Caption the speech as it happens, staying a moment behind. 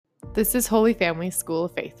This is Holy Family School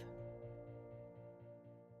of Faith.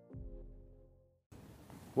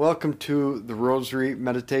 Welcome to the Rosary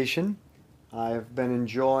Meditation. I've been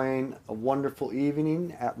enjoying a wonderful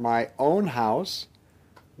evening at my own house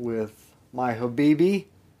with my Habibi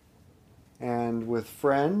and with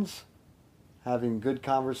friends, having good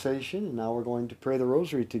conversation, and now we're going to pray the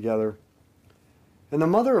Rosary together. And the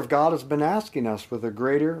Mother of God has been asking us with a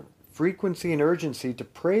greater frequency and urgency to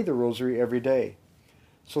pray the Rosary every day.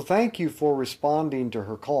 So thank you for responding to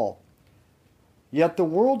her call. Yet the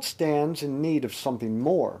world stands in need of something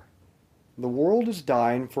more. The world is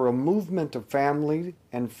dying for a movement of family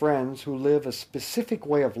and friends who live a specific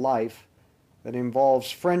way of life that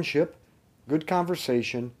involves friendship, good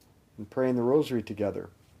conversation, and praying the Rosary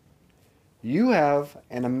together. You have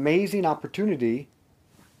an amazing opportunity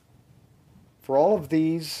for all of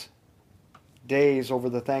these days over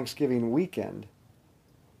the Thanksgiving weekend.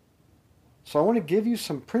 So I want to give you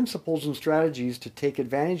some principles and strategies to take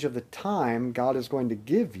advantage of the time God is going to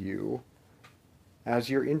give you as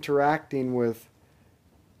you're interacting with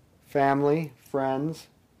family, friends,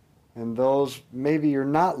 and those maybe you're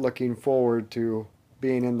not looking forward to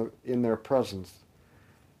being in their presence.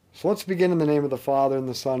 So let's begin in the name of the Father, and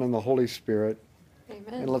the Son, and the Holy Spirit.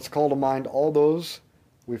 Amen. And let's call to mind all those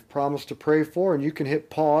we've promised to pray for, and you can hit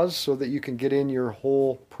pause so that you can get in your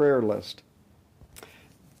whole prayer list.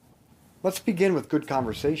 Let's begin with good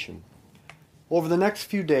conversation. Over the next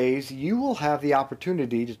few days, you will have the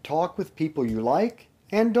opportunity to talk with people you like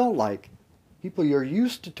and don't like, people you're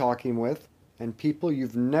used to talking with, and people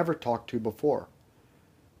you've never talked to before.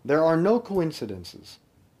 There are no coincidences.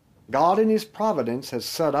 God in His providence has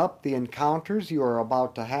set up the encounters you are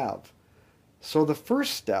about to have. So the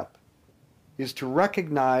first step is to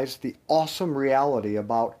recognize the awesome reality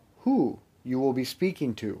about who you will be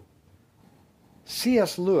speaking to.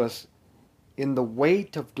 C.S. Lewis in The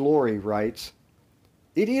Weight of Glory writes,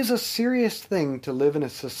 "It is a serious thing to live in a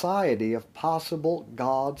society of possible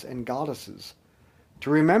gods and goddesses,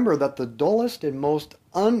 to remember that the dullest and most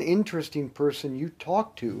uninteresting person you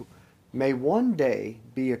talk to may one day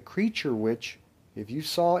be a creature which, if you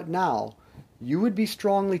saw it now, you would be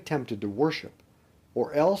strongly tempted to worship,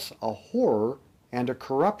 or else a horror and a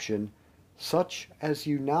corruption such as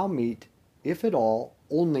you now meet, if at all,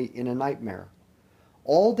 only in a nightmare.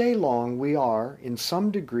 All day long we are, in some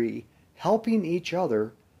degree, helping each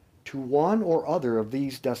other to one or other of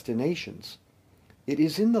these destinations. It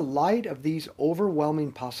is in the light of these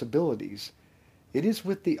overwhelming possibilities, it is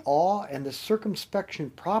with the awe and the circumspection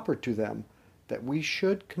proper to them, that we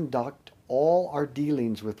should conduct all our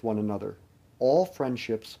dealings with one another, all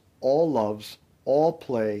friendships, all loves, all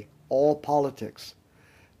play, all politics.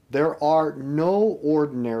 There are no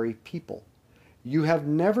ordinary people. You have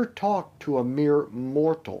never talked to a mere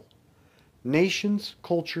mortal. Nations,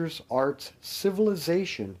 cultures, arts,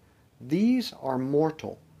 civilization, these are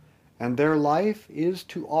mortal, and their life is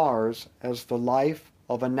to ours as the life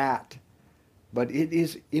of a gnat. But it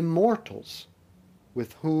is immortals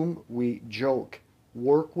with whom we joke,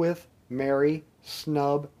 work with, marry,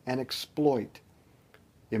 snub, and exploit.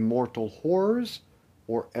 Immortal horrors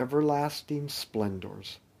or everlasting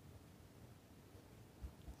splendors.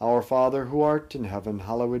 Our Father, who art in heaven,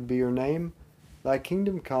 hallowed be your name. Thy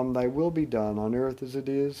kingdom come, thy will be done, on earth as it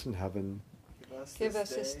is in heaven. Give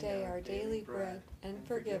us this day our daily bread, and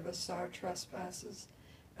forgive us our trespasses,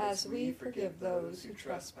 as we forgive those who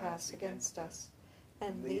trespass against us.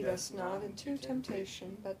 And lead us not into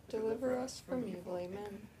temptation, but deliver us from evil.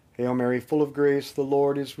 Amen. Hail Mary, full of grace, the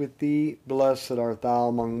Lord is with thee. Blessed art thou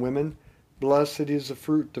among women. Blessed is the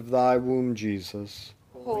fruit of thy womb, Jesus.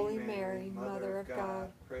 Holy Mary, Mother of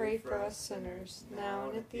God, pray for us sinners, now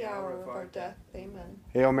and at the hour of our death. Amen.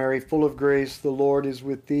 Hail Mary, full of grace, the Lord is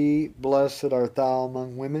with thee. Blessed art thou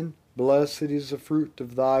among women. Blessed is the fruit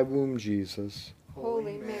of thy womb, Jesus.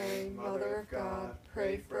 Holy Mary, Mother of God,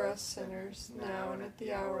 pray for us sinners, now and at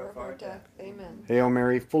the hour of our death. Amen. Hail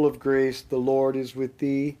Mary, full of grace, the Lord is with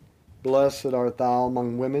thee. Blessed art thou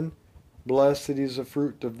among women. Blessed is the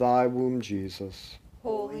fruit of thy womb, Jesus.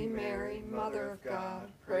 Holy Mary, Mother of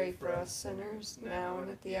God, pray for us sinners, now and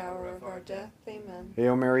at the hour of our death. Amen.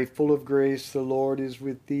 Hail Mary, full of grace, the Lord is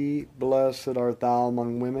with thee. Blessed art thou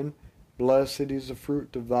among women. Blessed is the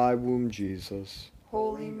fruit of thy womb, Jesus.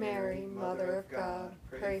 Holy Mary, Mother of God,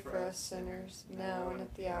 pray for us sinners, now and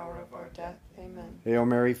at the hour of our death. Amen. Hail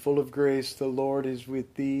Mary, full of grace, the Lord is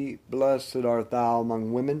with thee. Blessed art thou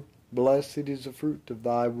among women. Blessed is the fruit of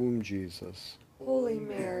thy womb, Jesus. Holy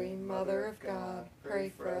Mary, Mother of God, pray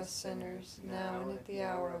for us sinners, now and at the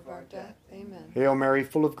hour of our death. Amen. Hail Mary,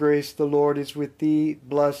 full of grace, the Lord is with thee.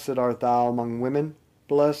 Blessed art thou among women.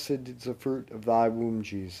 blessed is the fruit of thy womb,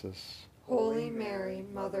 Jesus. Holy Mary,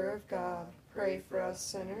 Mother of God, pray for us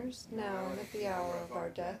sinners, now and at the hour of our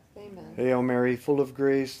death. Amen. Hail Mary, full of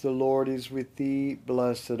grace, the Lord is with thee.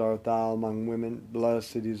 Blessed art thou among women.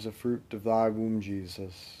 Blessed is the fruit of thy womb,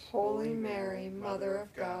 Jesus. Holy Mary, Mother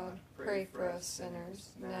of God, pray for us sinners,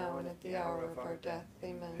 now and at the hour of our death.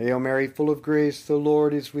 Amen. Hail Mary, full of grace, the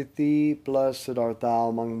Lord is with thee. Blessed art thou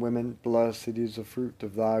among women. Blessed is the fruit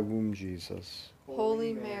of thy womb, Jesus.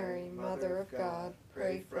 Holy Mary, Mother of God,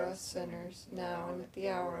 pray for us sinners, now and at the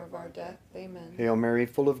hour of our death. Amen. Hail Mary,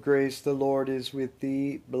 full of grace, the Lord is with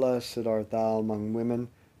thee. Blessed art thou among women.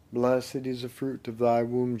 Blessed is the fruit of thy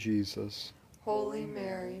womb, Jesus. Holy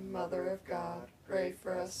Mary, Mother of God, pray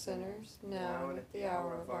for us sinners, now and at the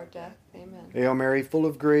hour of our death. Amen. Hail Mary, full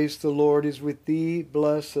of grace, the Lord is with thee.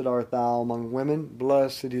 Blessed art thou among women.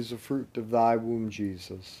 Blessed is the fruit of thy womb,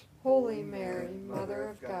 Jesus. Holy Mary, Mother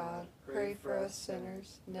of God, pray for us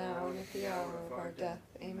sinners, now and at the hour of our death.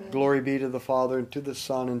 Amen. Glory be to the Father, and to the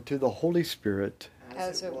Son, and to the Holy Spirit.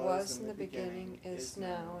 As it was in the beginning, is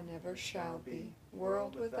now, and ever shall be,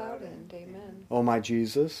 world without end. Amen. O my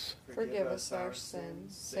Jesus, Forgive us our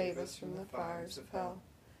sins, save us from the fires of hell.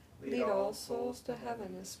 Lead all souls to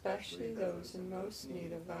heaven, especially those in most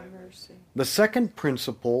need of thy mercy. the second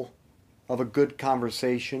principle of a good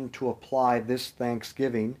conversation to apply this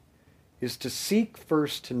Thanksgiving is to seek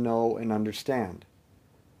first to know and understand.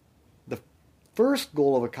 The first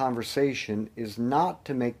goal of a conversation is not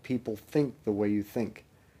to make people think the way you think.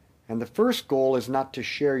 And the first goal is not to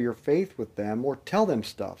share your faith with them or tell them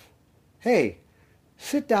stuff. Hey,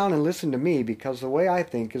 sit down and listen to me because the way I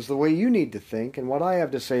think is the way you need to think, and what I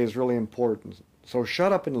have to say is really important. So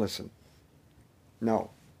shut up and listen.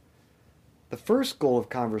 No. The first goal of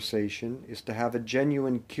conversation is to have a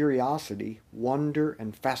genuine curiosity, wonder,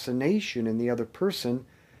 and fascination in the other person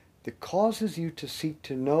that causes you to seek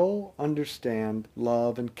to know, understand,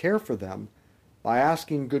 love, and care for them by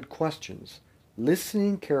asking good questions,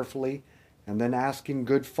 listening carefully, and then asking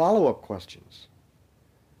good follow-up questions.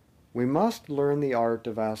 We must learn the art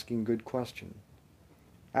of asking good questions.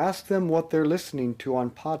 Ask them what they're listening to on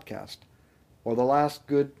podcast, or the last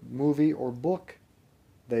good movie or book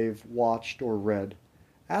they've watched or read.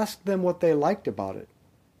 Ask them what they liked about it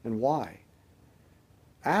and why.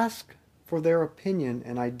 Ask for their opinion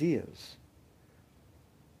and ideas.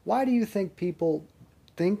 Why do you think people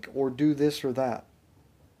think or do this or that?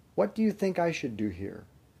 What do you think I should do here?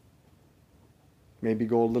 Maybe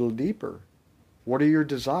go a little deeper. What are your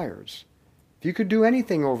desires? If you could do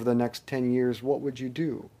anything over the next 10 years, what would you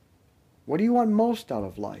do? What do you want most out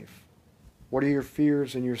of life? What are your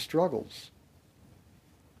fears and your struggles?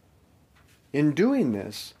 In doing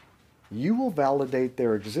this, you will validate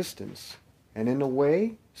their existence and in a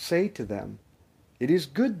way say to them, "It is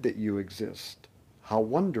good that you exist. How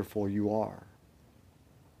wonderful you are."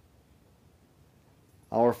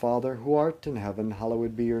 Our Father, who art in heaven,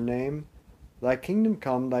 hallowed be your name. Thy kingdom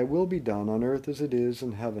come, thy will be done on earth as it is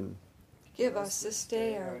in heaven. Give us this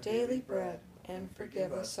day our daily bread, and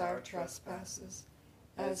forgive us our trespasses,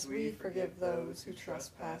 as we forgive those who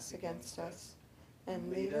trespass against us.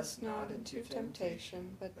 And lead us not into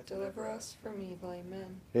temptation, but deliver us from evil.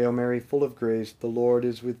 Amen. Hail Mary, full of grace, the Lord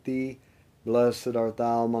is with thee. Blessed art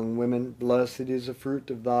thou among women. Blessed is the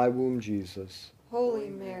fruit of thy womb, Jesus. Holy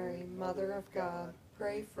Mary, Mother of God,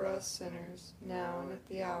 pray for us sinners, now and at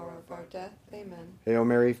the hour of our death. Amen. Hail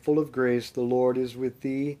Mary, full of grace, the Lord is with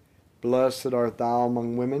thee. Blessed art thou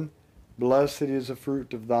among women. Blessed is the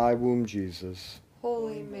fruit of thy womb, Jesus.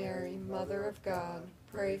 Holy Mary, Mother of God,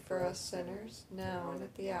 pray for us sinners, now and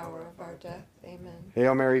at the hour of our death. Amen.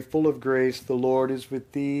 Hail Mary, full of grace, the Lord is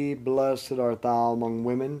with thee. Blessed art thou among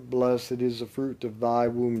women. Blessed is the fruit of thy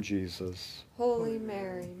womb, Jesus. Holy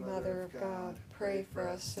Mary, Mother of God, pray for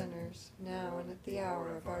us sinners, now and at the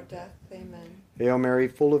hour of our death. Amen. Hail Mary,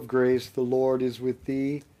 full of grace, the Lord is with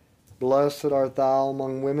thee. Blessed art thou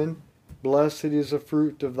among women. Blessed is the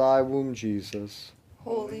fruit of thy womb, Jesus.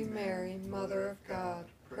 Holy Mary, Mother of God,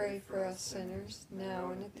 pray for us sinners, now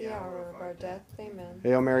and at the hour of our death. Amen.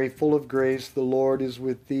 Hail Mary, full of grace, the Lord is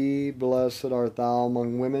with thee. Blessed art thou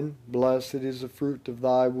among women. Blessed is the fruit of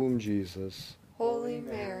thy womb, Jesus. Holy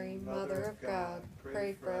Mary, Mother of God,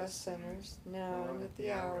 pray for us sinners, now and at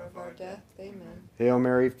the hour of our death. Amen. Hail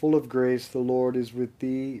Mary, full of grace, the Lord is with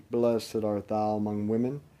thee. Blessed art thou among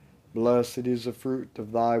women. Blessed is the fruit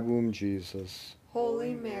of thy womb, Jesus.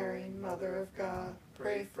 Holy Mary, Mother of God,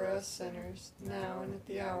 pray for us sinners, now and at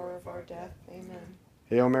the hour of our death. Amen.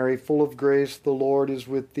 Hail Mary, full of grace, the Lord is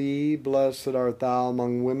with thee. Blessed art thou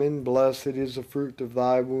among women. Blessed is the fruit of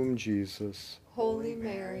thy womb, Jesus. Holy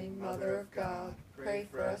Mary, Mother of God, pray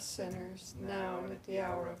for us sinners, now and at the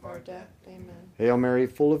hour of our death. Amen. Hail Mary,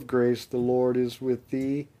 full of grace, the Lord is with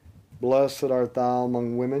thee. Blessed art thou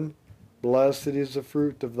among women. Blessed is the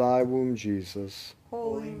fruit of thy womb, Jesus.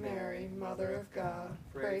 Holy Mary, Mother of God,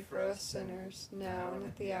 pray for us sinners, now and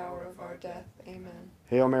at the hour of our death. Amen.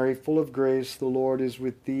 Hail Mary, full of grace, the Lord is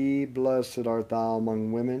with thee. Blessed art thou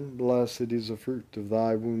among women. Blessed is the fruit of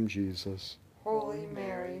thy womb, Jesus. Holy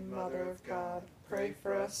Mary, Mother of God, pray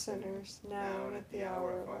for us sinners, now and at the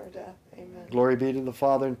hour of our death. Amen. Glory be to the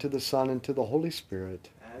Father, and to the Son, and to the Holy Spirit.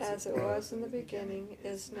 As it was in the beginning,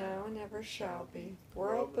 is now, and ever shall be,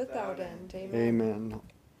 world without end. Amen. Amen.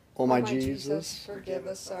 O my Jesus, forgive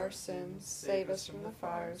us our sins, save us from the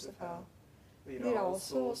fires of hell. Lead all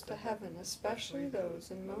souls to heaven, especially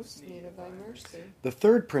those in most need of thy mercy. the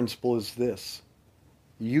third principle is this.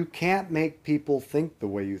 You can't make people think the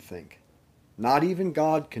way you think. Not even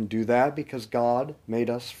God can do that, because God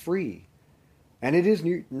made us free. And it is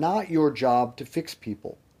not your job to fix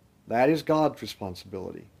people. That is God's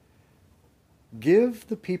responsibility. Give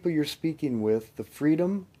the people you're speaking with the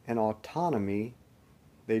freedom and autonomy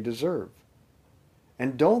they deserve.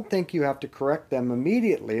 And don't think you have to correct them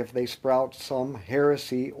immediately if they sprout some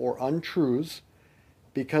heresy or untruths,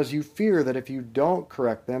 because you fear that if you don't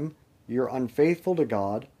correct them, you're unfaithful to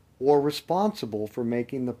God or responsible for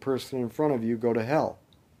making the person in front of you go to hell.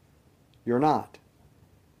 You're not.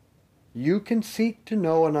 You can seek to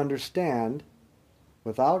know and understand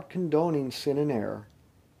without condoning sin and error,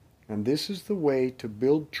 and this is the way to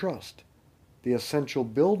build trust, the essential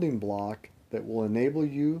building block that will enable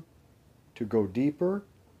you to go deeper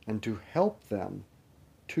and to help them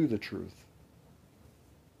to the truth.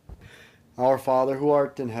 Our Father, who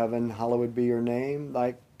art in heaven, hallowed be your name.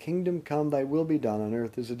 Thy kingdom come, thy will be done on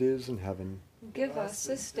earth as it is in heaven. Give us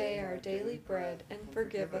this day our daily bread, and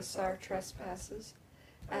forgive us our trespasses,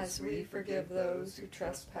 as we forgive those who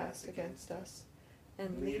trespass against us.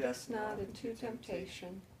 And lead us not into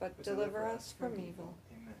temptation, but deliver us from evil.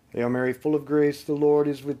 Hail Mary, full of grace, the Lord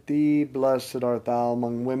is with thee. Blessed art thou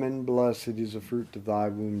among women. Blessed is the fruit of thy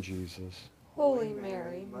womb, Jesus. Holy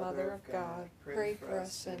Mary, Mother of God, pray for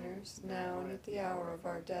us sinners, now and at the hour of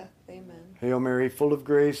our death. Amen. Hail Mary, full of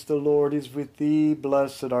grace, the Lord is with thee.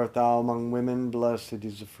 Blessed art thou among women. Blessed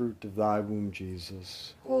is the fruit of thy womb,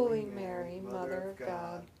 Jesus. Holy Mary, Mother of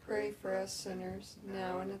God, pray for us sinners,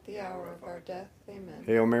 now and at the hour of our death. Amen.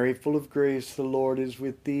 Hail Mary, full of grace, the Lord is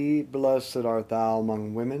with thee. Blessed art thou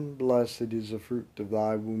among women. Blessed is the fruit of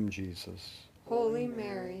thy womb, Jesus. Holy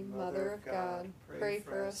Mary, Mother of God, pray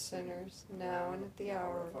for us sinners, now and at the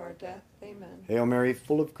hour of our death. Amen. Hail Mary,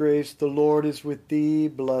 full of grace, the Lord is with thee.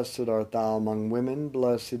 Blessed art thou among women.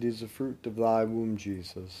 Blessed is the fruit of thy womb,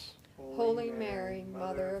 Jesus. Holy Mary,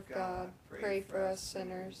 Mother of God, pray for us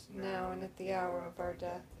sinners, now and at the hour of our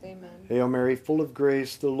death. Amen. Hail Mary, full of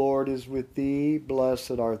grace, the Lord is with thee.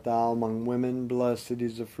 Blessed art thou among women. Blessed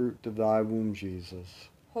is the fruit of thy womb, Jesus.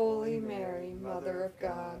 Holy Mary, Mother of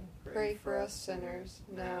God, pray for us sinners,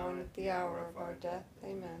 now and at the hour of our death.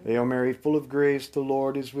 Amen. Hail Mary, full of grace, the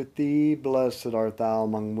Lord is with thee. Blessed art thou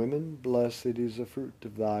among women. Blessed is the fruit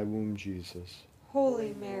of thy womb, Jesus.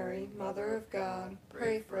 Holy Mary, Mother of God,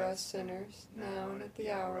 pray for us sinners, now and at the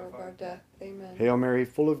hour of our death. Amen. Hail Mary,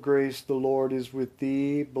 full of grace, the Lord is with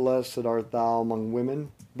thee. Blessed art thou among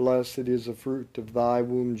women. Blessed is the fruit of thy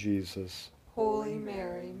womb, Jesus. Holy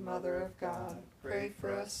Mary, Mother of God, pray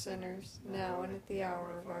for us sinners, now and at the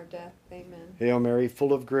hour of our death. Amen. Hail Mary,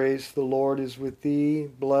 full of grace, the Lord is with thee.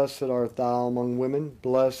 Blessed art thou among women.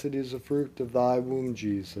 Blessed is the fruit of thy womb,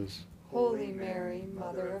 Jesus. Holy Mary,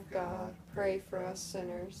 Mother of God, pray for us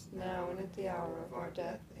sinners, now and at the hour of our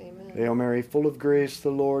death. Amen. Hail Mary, full of grace, the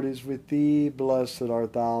Lord is with thee. Blessed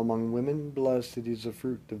art thou among women. Blessed is the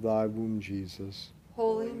fruit of thy womb, Jesus.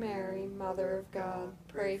 Holy Mary, Mother of God,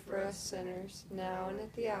 pray for us sinners, now and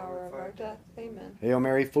at the hour of our death. Amen. Hail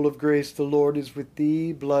Mary, full of grace, the Lord is with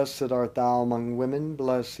thee. Blessed art thou among women.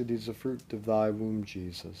 Blessed is the fruit of thy womb,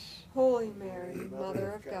 Jesus. Holy Mary,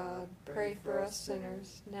 Mother of God, pray for us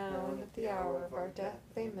sinners, now and at the hour of our death.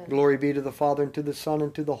 Amen. Glory be to the Father, and to the Son,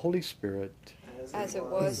 and to the Holy Spirit. As it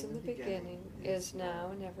was in the beginning, is now,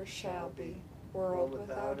 and ever shall be, world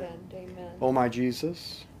without end. Amen. O my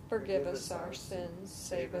Jesus, forgive us our sins,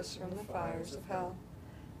 save us from the fires of hell.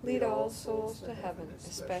 Lead all souls to heaven,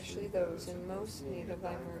 especially those in most need of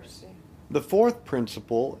thy mercy. the fourth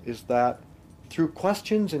principle is that through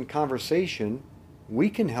questions and conversation, we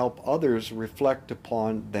can help others reflect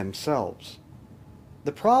upon themselves.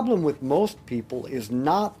 The problem with most people is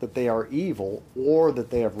not that they are evil or that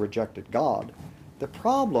they have rejected God. The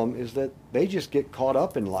problem is that they just get caught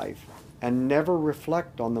up in life. and never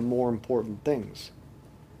reflect on the more important things.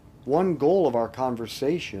 One goal of our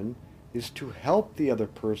conversation is to help the other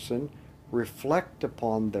person reflect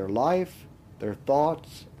upon their life, their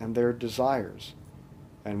thoughts, and their desires.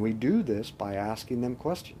 And we do this by asking them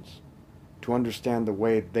questions to understand the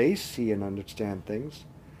way they see and understand things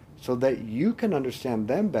so that you can understand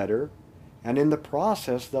them better, and in the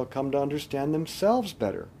process they'll come to understand themselves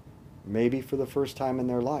better, maybe for the first time in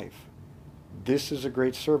their life. This is a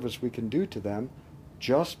great service we can do to them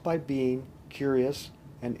just by being curious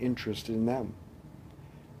and interested in them.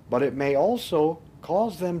 But it may also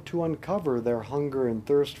cause them to uncover their hunger and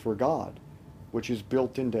thirst for God, which is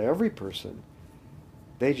built into every person.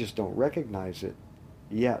 They just don't recognize it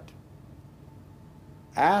yet.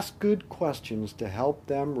 Ask good questions to help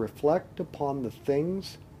them reflect upon the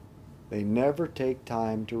things they never take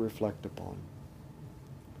time to reflect upon.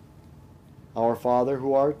 Our Father,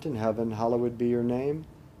 who art in heaven, hallowed be your name.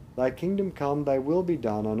 Thy kingdom come, thy will be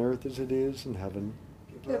done on earth as it is in heaven.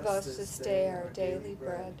 Give us this day our daily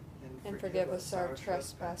bread, and forgive us our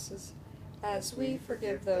trespasses, as we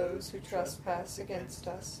forgive those who trespass against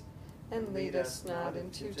us. And lead us not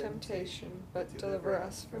into temptation, but deliver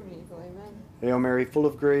us from evil. Amen. Hail Mary, full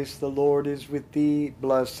of grace, the Lord is with thee.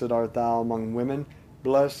 Blessed art thou among women.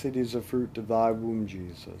 Blessed is the fruit of thy womb,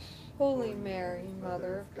 Jesus. Holy Mary,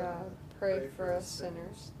 Mother of God, pray for us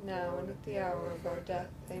sinners, now and at the hour of our death.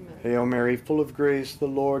 Amen. Hail Mary, full of grace, the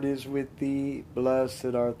Lord is with thee.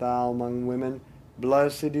 Blessed art thou among women.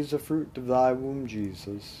 Blessed is the fruit of thy womb,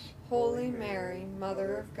 Jesus. Holy Mary,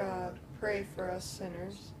 Mother of God, pray for us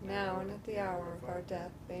sinners, now and at the hour of our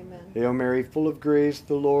death. Amen. Hail Mary, full of grace,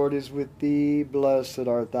 the Lord is with thee. Blessed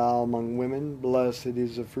art thou among women. Blessed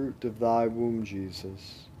is the fruit of thy womb,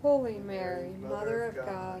 Jesus. Holy Mary, Mother of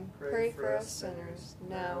God, pray for us sinners,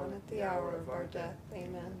 now and at the hour of our death.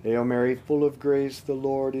 Amen. Hail Mary, full of grace, the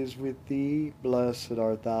Lord is with thee. Blessed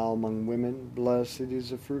art thou among women. Blessed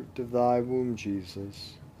is the fruit of thy womb,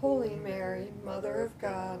 Jesus. Holy Mary, Mother of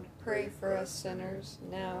God, pray for us sinners,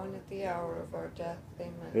 now and at the hour of our death.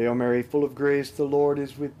 Amen. Hail Mary, full of grace, the Lord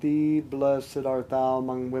is with thee. Blessed art thou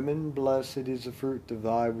among women. Blessed is the fruit of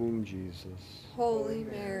thy womb, Jesus. Holy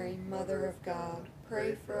Mary, Mother of God,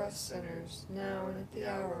 pray for us sinners, now and at the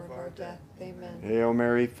hour of our death. Amen. Hail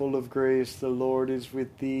Mary, full of grace, the Lord is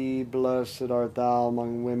with thee. Blessed art thou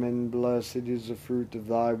among women. Blessed is the fruit of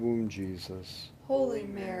thy womb, Jesus. Holy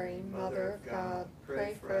Mary, Mother of God,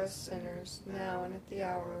 pray for us sinners, now and at the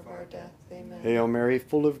hour of our death. Amen. Hail Mary,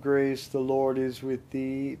 full of grace, the Lord is with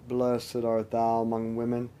thee. Blessed art thou among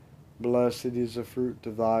women. Blessed is the fruit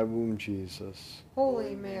of thy womb, Jesus.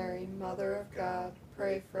 Holy Mary, Mother of God,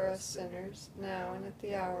 pray for us sinners, now and at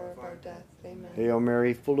the hour of our death. Amen. Hail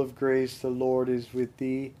Mary, full of grace, the Lord is with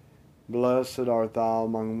thee. Blessed art thou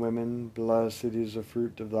among women. Blessed is the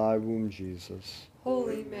fruit of thy womb, Jesus.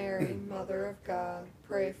 Holy Mary, Mother of God,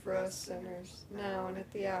 pray for us sinners, now and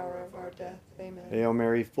at the hour of our death. Amen. Hail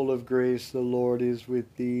Mary, full of grace, the Lord is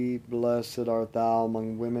with thee. Blessed art thou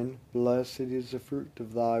among women. Blessed is the fruit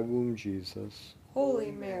of thy womb, Jesus.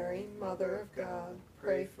 Holy Mary, Mother of God,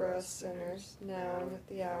 pray for us sinners, now and at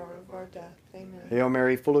the hour of our death. Amen. Hail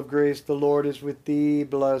Mary, full of grace, the Lord is with thee.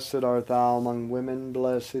 Blessed art thou among women.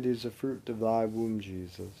 Blessed is the fruit of thy womb,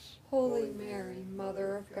 Jesus. Holy Mary,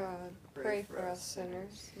 Mother of God, pray for us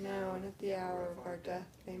sinners, now and at the hour of our death.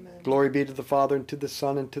 Amen. Glory be to the Father, and to the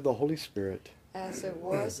Son, and to the Holy Spirit. As it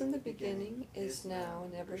was in the beginning, is now,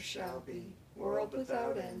 and ever shall be, world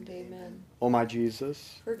without end. Amen. O my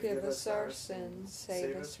Jesus, forgive us our sins,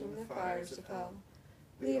 save us from the fires of hell.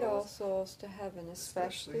 Lead all souls to heaven,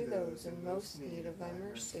 especially those in most need of thy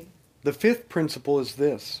mercy. the fifth principle is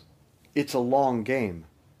this: it's a long game.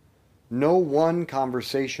 No one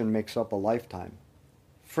conversation makes up a lifetime.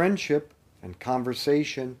 Friendship and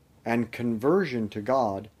conversation and conversion to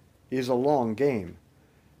God is a long game.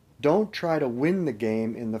 Don't try to win the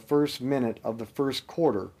game in the first minute of the first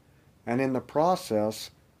quarter and in the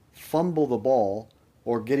process fumble the ball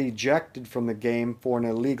or get ejected from the game for an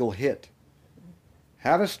illegal hit.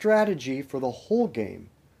 Have a strategy for the whole game,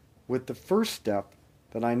 with the first step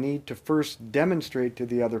that I need to first demonstrate to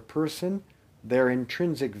the other person their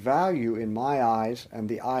intrinsic value in my eyes and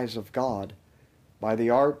the eyes of God by the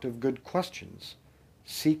art of good questions,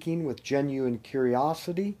 seeking with genuine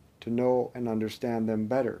curiosity to know and understand them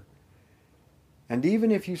better. And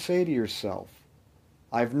even if you say to yourself,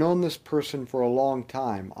 I've known this person for a long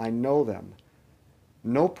time, I know them.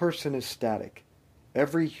 No person is static.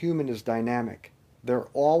 Every human is dynamic. They're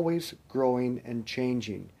always growing and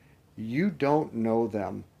changing. You don't know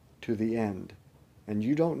them to the end, and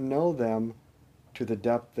you don't know them to the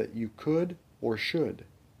depth that you could or should.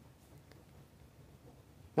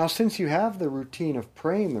 Now, since you have the routine of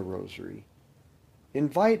praying the rosary,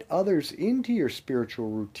 invite others into your spiritual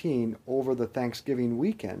routine over the Thanksgiving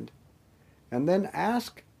weekend, and then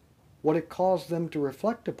ask what it caused them to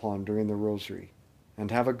reflect upon during the rosary, and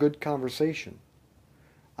have a good conversation.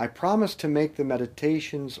 I promise to make the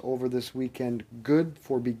meditations over this weekend good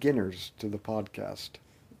for beginners to the podcast.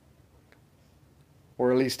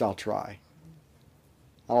 Or at least I'll try.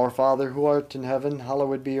 Our Father, who art in heaven,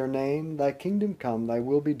 hallowed be your name. Thy kingdom come, thy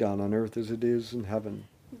will be done on earth as it is in heaven.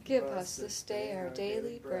 Give us this day our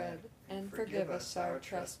daily bread, and forgive us our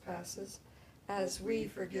trespasses, as we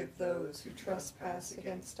forgive those who trespass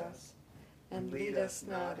against us. And lead us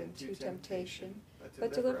not into temptation,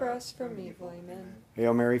 but deliver us from evil. Amen.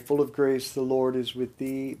 Hail Mary, full of grace, the Lord is with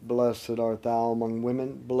thee. Blessed art thou among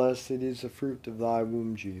women. Blessed is the fruit of thy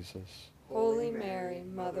womb, Jesus. Holy Mary,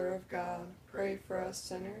 Mother of God, pray for us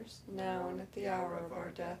sinners, now and at the hour of our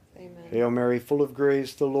death. Amen. Hail Mary, full of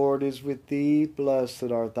grace, the Lord is with thee. Blessed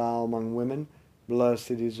art thou among women.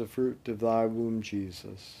 Blessed is the fruit of thy womb,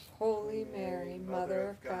 Jesus. Holy Mary,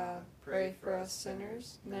 Mother of God, pray for us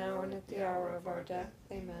sinners, now and at the hour of our death.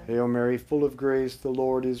 Amen. Hail Mary, full of grace, the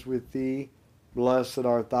Lord is with thee. Blessed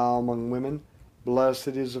art thou among women.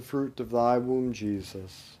 Blessed is the fruit of thy womb,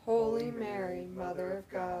 Jesus. Holy Mary, Mother of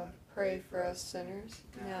God, pray for us sinners,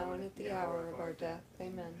 now and at the hour of our death.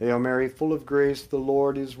 Amen. Hail Mary, full of grace, the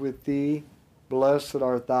Lord is with thee. Blessed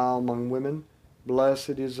art thou among women.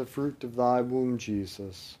 Blessed is the fruit of thy womb,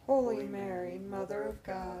 Jesus. Holy Mary, Mother of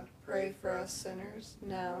God, pray for us sinners,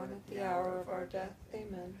 now and at the hour of our death.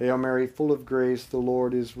 Amen. Hail Mary, full of grace, the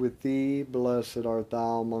Lord is with thee. Blessed art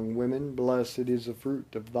thou among women. Blessed is the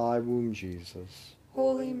fruit of thy womb, Jesus.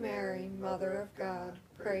 Holy Mary, Mother of God,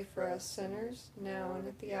 pray for us sinners, now and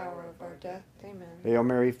at the hour of our death. Amen. Hail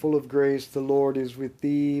Mary, full of grace, the Lord is with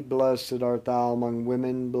thee. Blessed art thou among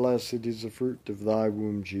women. Blessed is the fruit of thy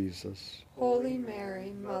womb, Jesus. Holy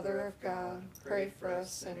Mary, Mother of God, pray for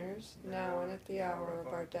us sinners, now and at the hour of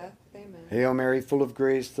our death. Amen. Hail Mary, full of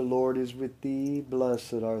grace, the Lord is with thee.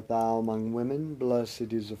 Blessed art thou among women.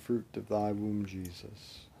 Blessed is the fruit of thy womb,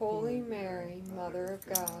 Jesus. Holy Mary, Mother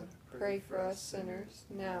of God, pray for us sinners,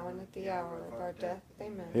 now and at the hour of our death.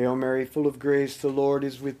 Amen. Hail Mary, full of grace, the Lord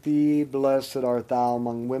is with thee. Blessed art thou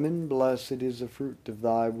among women. Blessed is the fruit of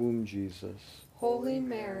thy womb, Jesus. Holy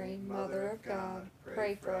Mary, Mother of God,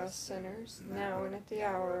 pray for us sinners, now and at the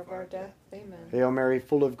hour of our death. Amen. Hail Mary,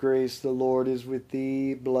 full of grace, the Lord is with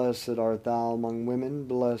thee. Blessed art thou among women.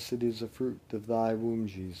 Blessed is the fruit of thy womb,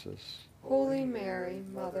 Jesus. Holy Mary,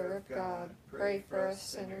 Mother of God, pray for us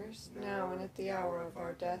sinners, now and at the hour of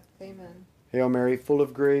our death. Amen. Hail Mary, full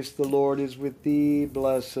of grace, the Lord is with thee.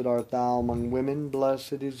 Blessed art thou among women.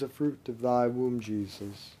 Blessed is the fruit of thy womb,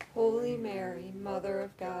 Jesus. Holy Mary, Mother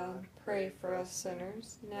of God, pray for us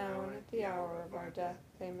sinners, now and at the hour of our death.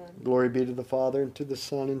 Amen. Glory be to the Father, and to the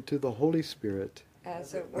Son, and to the Holy Spirit.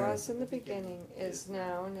 As it was in the beginning, is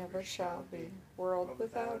now, and ever shall be, world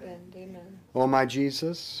without end. Amen. O my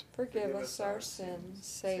Jesus, forgive us our sins,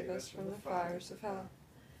 save us from the fires of hell.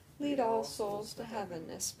 Lead all souls to heaven,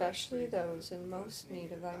 especially those in most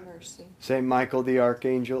need of thy mercy. Saint Michael the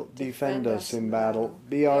Archangel, defend us in battle.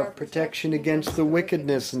 Be our protection against the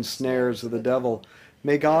wickedness and snares of the devil.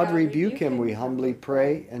 May God rebuke him, we humbly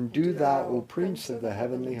pray, and do thou, O Prince of the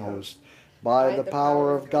heavenly host, by the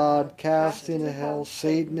power of God, cast into hell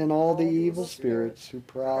Satan and all the evil spirits who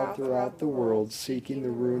prowl throughout the world, seeking the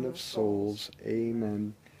ruin of souls.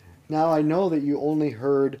 Amen. Now I know that you only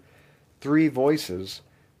heard 3 voices,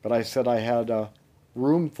 but I said I had a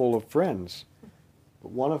room full of friends.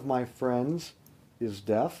 But one of my friends is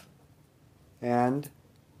deaf, and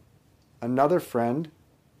another friend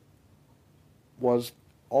was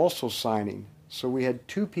also signing. So we had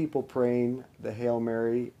 2 people praying the Hail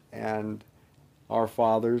Mary and Our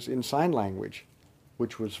Fathers in sign language,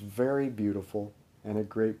 which was very beautiful and a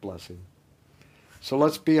great blessing. So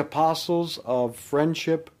let's be apostles of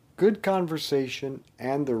friendship, good conversation,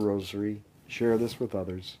 and the Rosary. Share this with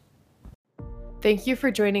others. Thank you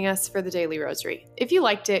for joining us for the Daily Rosary. If you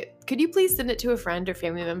liked it, could you please send it to a friend or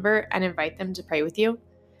family member and invite them to pray with you?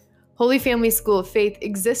 Holy Family School of Faith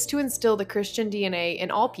exists to instill the Christian DNA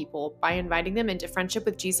in all people by inviting them into friendship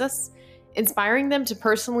with Jesus, inspiring them to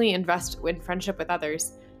personally invest in friendship with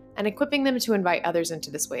others, and equipping them to invite others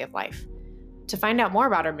into this way of life. To find out more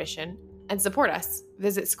about our mission and support us,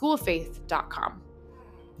 visit schooloffaith.com.